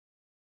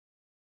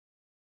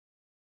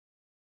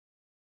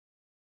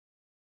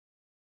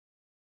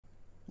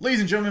Ladies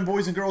and gentlemen,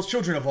 boys and girls,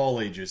 children of all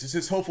ages, this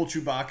is Hopeful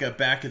Chewbacca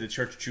back at the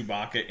Church of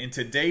Chewbacca, and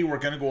today we're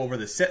going to go over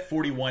the Set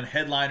 41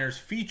 Headliners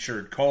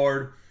featured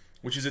card,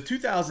 which is a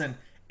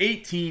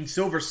 2018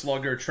 Silver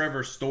Slugger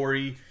Trevor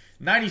Story,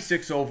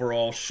 96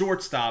 overall,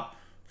 shortstop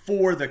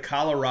for the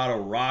Colorado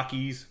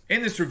Rockies.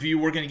 In this review,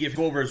 we're going to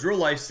go over his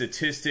real-life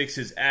statistics,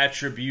 his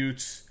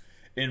attributes,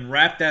 and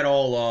wrap that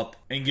all up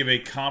and give a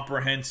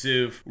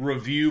comprehensive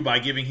review by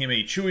giving him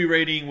a Chewie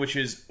rating, which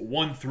is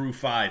 1 through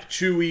 5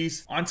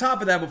 Chewies. On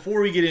top of that,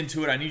 before we get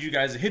into it, I need you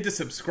guys to hit the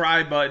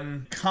subscribe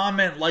button,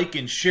 comment, like,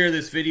 and share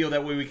this video.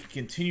 That way we can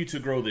continue to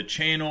grow the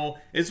channel,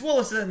 as well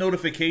as that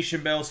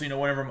notification bell so you know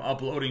whenever I'm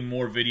uploading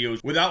more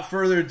videos. Without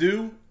further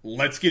ado,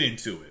 let's get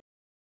into it.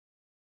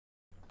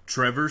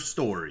 Trevor's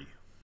Story.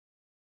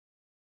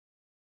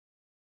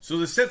 So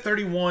the Set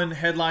 31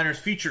 Headliners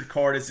featured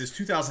card is this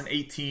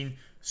 2018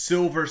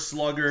 Silver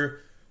Slugger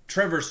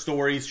Trevor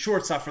Stories,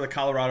 shortstop for the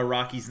Colorado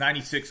Rockies,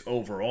 96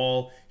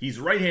 overall. He's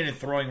right-handed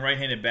throwing,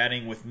 right-handed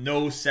batting with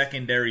no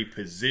secondary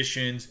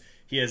positions.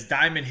 He has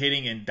diamond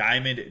hitting and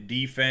diamond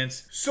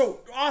defense. So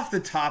off the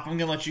top, I'm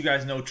going to let you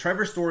guys know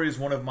Trevor Story is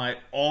one of my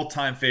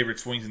all-time favorite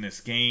swings in this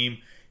game.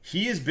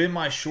 He has been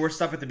my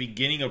shortstop at the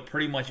beginning of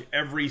pretty much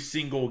every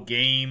single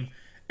game,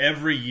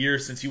 every year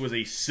since he was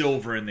a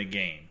silver in the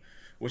game,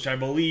 which I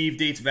believe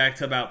dates back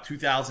to about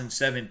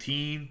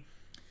 2017.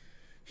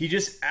 He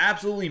just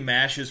absolutely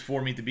mashes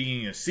for me at the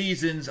beginning of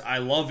seasons. I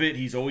love it.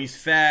 He's always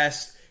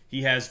fast.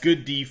 He has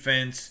good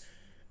defense.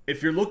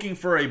 If you're looking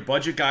for a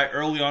budget guy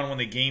early on when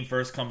the game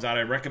first comes out,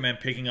 I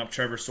recommend picking up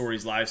Trevor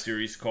Story's Live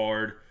Series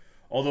card.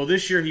 Although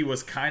this year he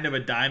was kind of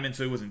a diamond,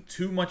 so he wasn't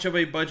too much of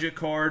a budget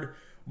card.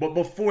 But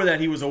before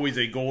that, he was always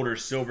a gold or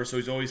silver, so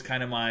he's always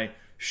kind of my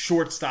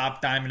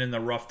shortstop, diamond in the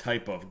rough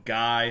type of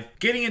guy.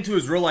 Getting into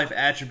his real-life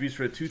attributes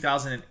for the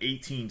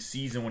 2018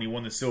 season when he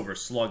won the Silver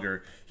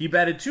Slugger, he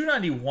batted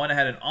 .291,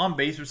 had an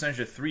on-base percentage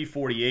of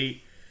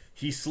 .348.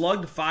 He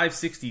slugged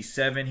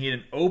 .567. He had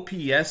an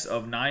OPS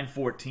of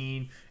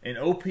 .914, an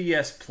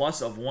OPS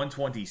plus of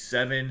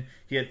 .127.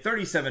 He had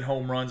 37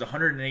 home runs,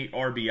 108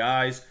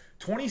 RBIs,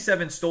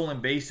 27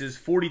 stolen bases,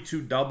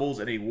 42 doubles,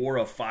 and a WAR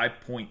of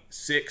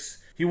 5.6.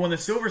 He won the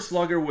Silver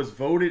Slugger, was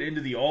voted into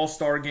the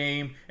All-Star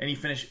game, and he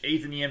finished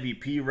 8th in the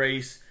MVP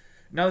race.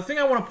 Now, the thing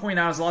I want to point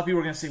out is a lot of people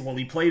are going to say, well,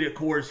 he played at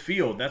Coors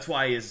Field. That's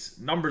why his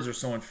numbers are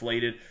so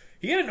inflated.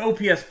 He had an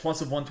OPS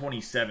plus of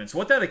 127. So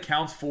what that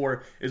accounts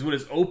for is what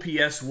his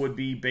OPS would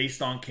be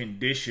based on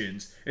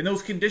conditions. And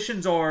those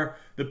conditions are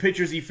the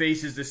pitchers he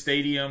faces, the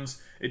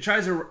stadiums.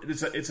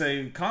 It's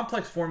a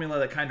complex formula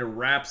that kind of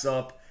wraps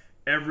up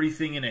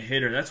everything in a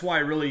hitter. That's why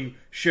I really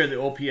share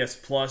the OPS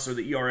plus or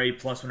the ERA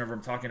plus whenever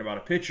I'm talking about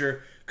a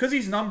pitcher, because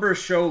these numbers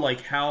show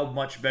like how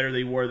much better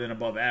they were than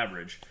above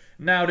average.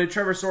 Now, did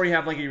Trevor Story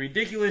have like a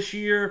ridiculous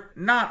year?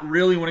 Not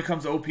really when it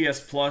comes to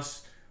OPS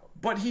plus,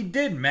 but he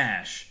did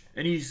mash.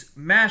 And he's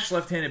mashed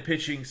left-handed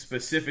pitching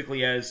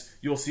specifically, as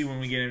you'll see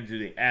when we get into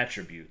the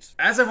attributes.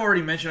 As I've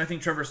already mentioned, I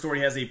think Trevor Story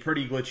has a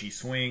pretty glitchy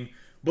swing.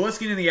 But let's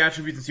get into the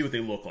attributes and see what they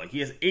look like. He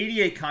has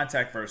 88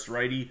 contact versus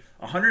righty,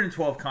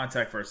 112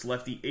 contact versus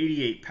lefty,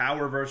 88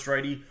 power versus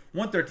righty,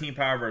 113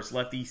 power versus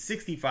lefty,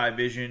 65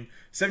 vision,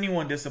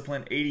 71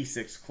 discipline,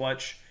 86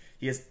 clutch.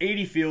 He has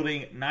 80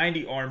 fielding,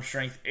 90 arm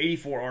strength,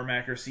 84 arm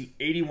accuracy,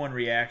 81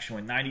 reaction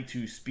with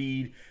 92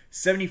 speed,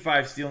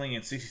 75 stealing,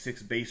 and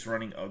 66 base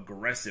running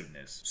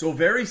aggressiveness. So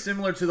very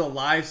similar to the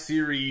Live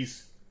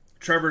Series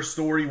Trevor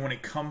Story when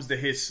it comes to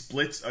his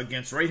splits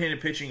against right-handed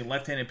pitching and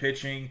left-handed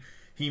pitching.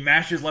 He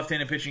mashes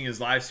left-handed pitching in his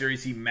Live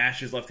Series. He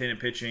mashes left-handed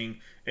pitching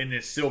in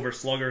this Silver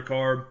Slugger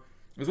card.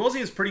 As well as he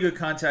has pretty good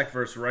contact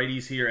versus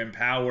righties here and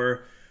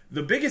power.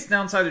 The biggest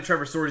downside to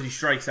Trevor Story is he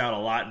strikes out a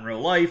lot in real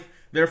life.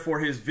 Therefore,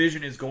 his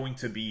vision is going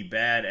to be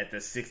bad at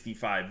the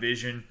 65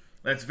 vision.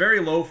 That's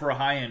very low for a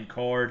high-end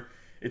card.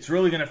 It's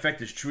really going to affect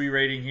his Chewie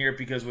rating here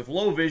because with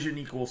low vision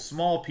equals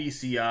small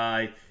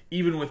PCI,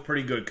 even with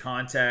pretty good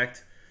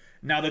contact.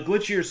 Now, the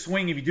glitchier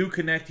swing, if you do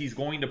connect, he's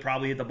going to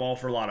probably hit the ball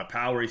for a lot of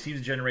power. He seems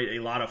to generate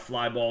a lot of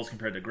fly balls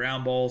compared to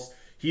ground balls.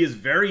 He is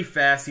very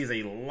fast. He has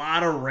a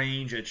lot of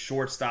range at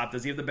shortstop.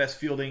 Does he have the best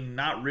fielding?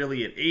 Not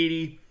really at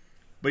 80,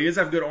 but he does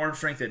have good arm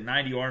strength at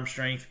 90 arm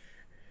strength.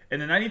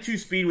 And the 92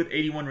 speed with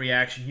 81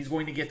 reaction, he's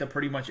going to get to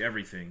pretty much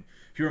everything.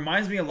 He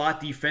reminds me a lot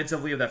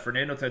defensively of that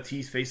Fernando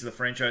Tatis face of the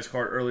franchise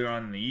card earlier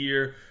on in the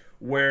year,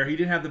 where he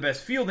didn't have the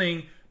best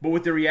fielding, but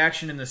with the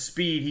reaction and the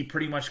speed, he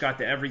pretty much got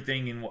to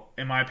everything. And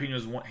in my opinion,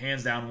 was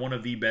hands down one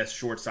of the best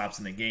shortstops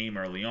in the game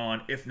early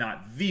on, if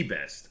not the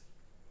best.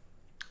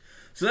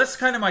 So that's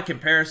kind of my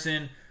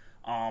comparison.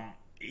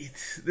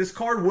 This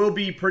card will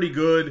be pretty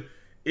good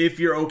if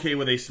you're okay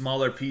with a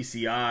smaller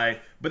PCI,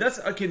 but that's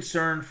a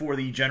concern for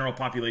the general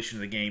population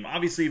of the game.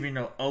 Obviously, if you're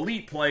an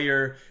elite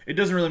player, it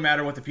doesn't really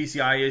matter what the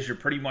PCI is. You're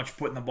pretty much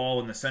putting the ball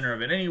in the center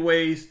of it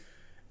anyways,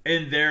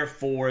 and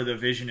therefore the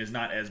vision is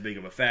not as big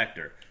of a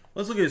factor.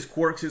 Let's look at his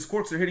quirks. His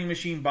quirks are hitting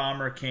machine,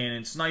 bomber,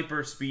 cannon,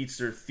 sniper,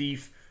 speedster,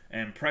 thief,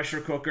 and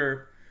pressure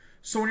cooker.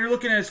 So when you're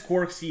looking at his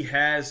quirks, he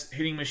has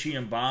hitting machine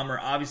and bomber.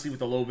 Obviously, with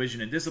the low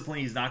vision and discipline,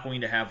 he's not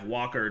going to have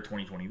Walker or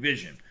 20/20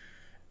 vision.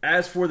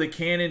 As for the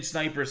Cannon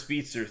Sniper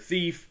Speedster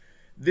Thief,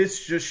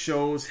 this just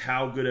shows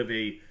how good of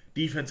a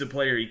defensive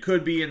player he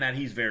could be and that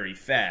he's very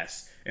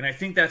fast. And I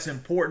think that's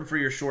important for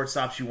your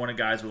shortstops. You want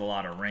guys with a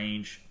lot of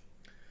range.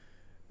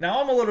 Now,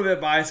 I'm a little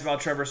bit biased about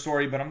Trevor's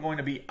story, but I'm going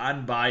to be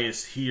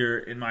unbiased here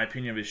in my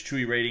opinion of his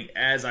Chewie rating,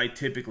 as I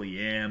typically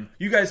am.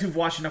 You guys who've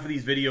watched enough of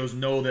these videos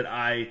know that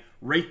I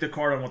rate the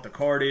card on what the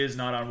card is,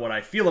 not on what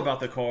I feel about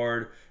the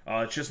card.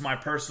 It's just my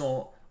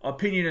personal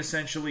opinion,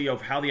 essentially,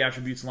 of how the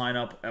attributes line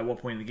up, at what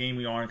point in the game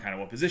we are, and kind of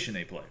what position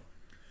they play.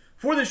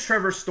 For this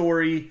Trevor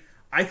story,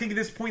 I think at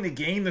this point in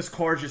the game, this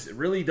card just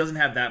really doesn't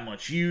have that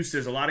much use.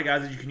 There's a lot of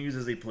guys that you can use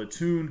as a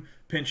platoon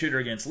pinch hitter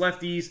against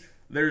lefties.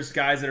 There's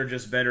guys that are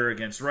just better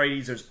against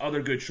righties. There's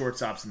other good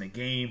shortstops in the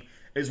game,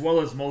 as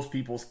well as most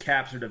people's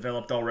caps are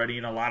developed already,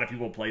 and a lot of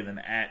people play them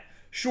at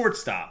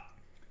shortstop.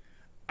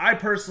 I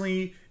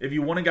personally, if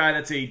you want a guy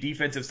that's a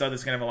defensive stud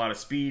that's going to have a lot of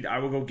speed, I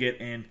would go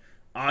get in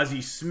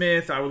Ozzie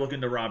Smith. I would look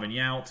into Robin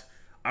Yount.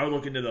 I would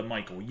look into the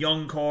Michael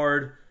Young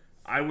card.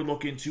 I would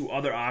look into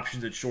other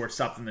options at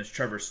shortstop than this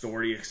Trevor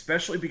story,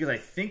 especially because I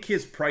think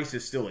his price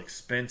is still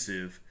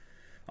expensive.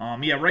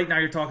 Yeah, right now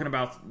you're talking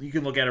about, you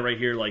can look at it right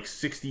here, like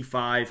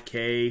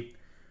 $65K.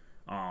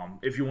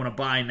 If you want to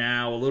buy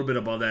now, a little bit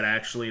above that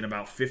actually, and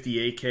about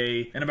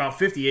 $58K. And about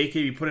 $58K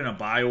you put in a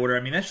buy order.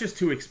 I mean, that's just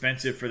too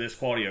expensive for this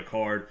quality of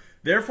card.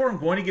 Therefore, I'm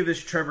going to give this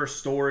Trevor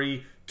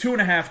story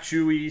 2.5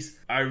 Chewies.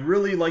 I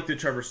really like the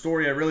Trevor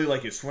story. I really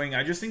like his swing.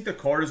 I just think the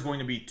card is going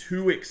to be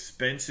too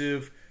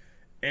expensive.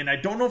 And I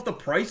don't know if the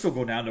price will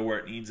go down to where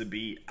it needs to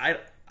be.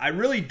 I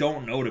really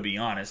don't know, to be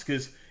honest,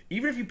 because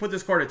even if you put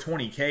this card at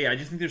 $20K, I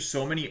just think there's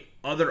so many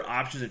other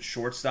options at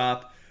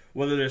shortstop.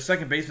 Whether there's a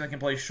second baseman that can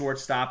play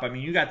shortstop. I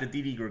mean, you got the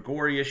Didi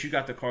Gregorius, you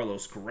got the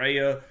Carlos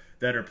Correa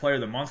that are Player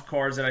of the Month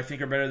cards that I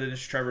think are better than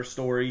this Trevor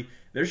story.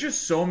 There's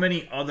just so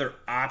many other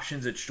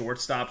options at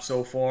shortstop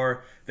so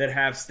far that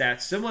have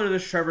stats similar to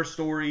this Trevor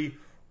story,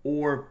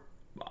 or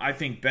I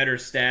think better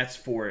stats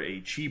for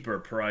a cheaper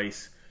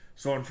price.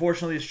 So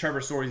unfortunately, this Trevor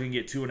story is going to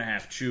get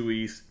 2.5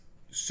 Chewies.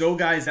 So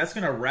guys, that's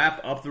going to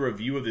wrap up the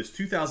review of this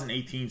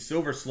 2018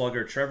 Silver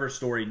Slugger Trevor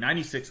Story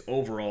 96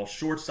 overall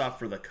shortstop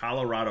for the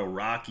Colorado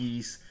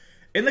Rockies.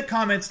 In the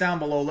comments down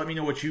below, let me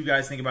know what you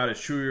guys think about his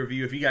Chewie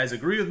review. If you guys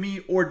agree with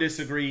me or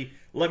disagree,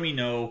 let me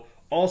know.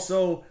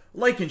 Also,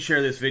 like and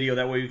share this video.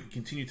 That way we can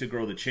continue to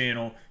grow the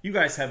channel. You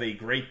guys have a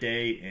great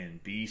day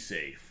and be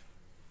safe.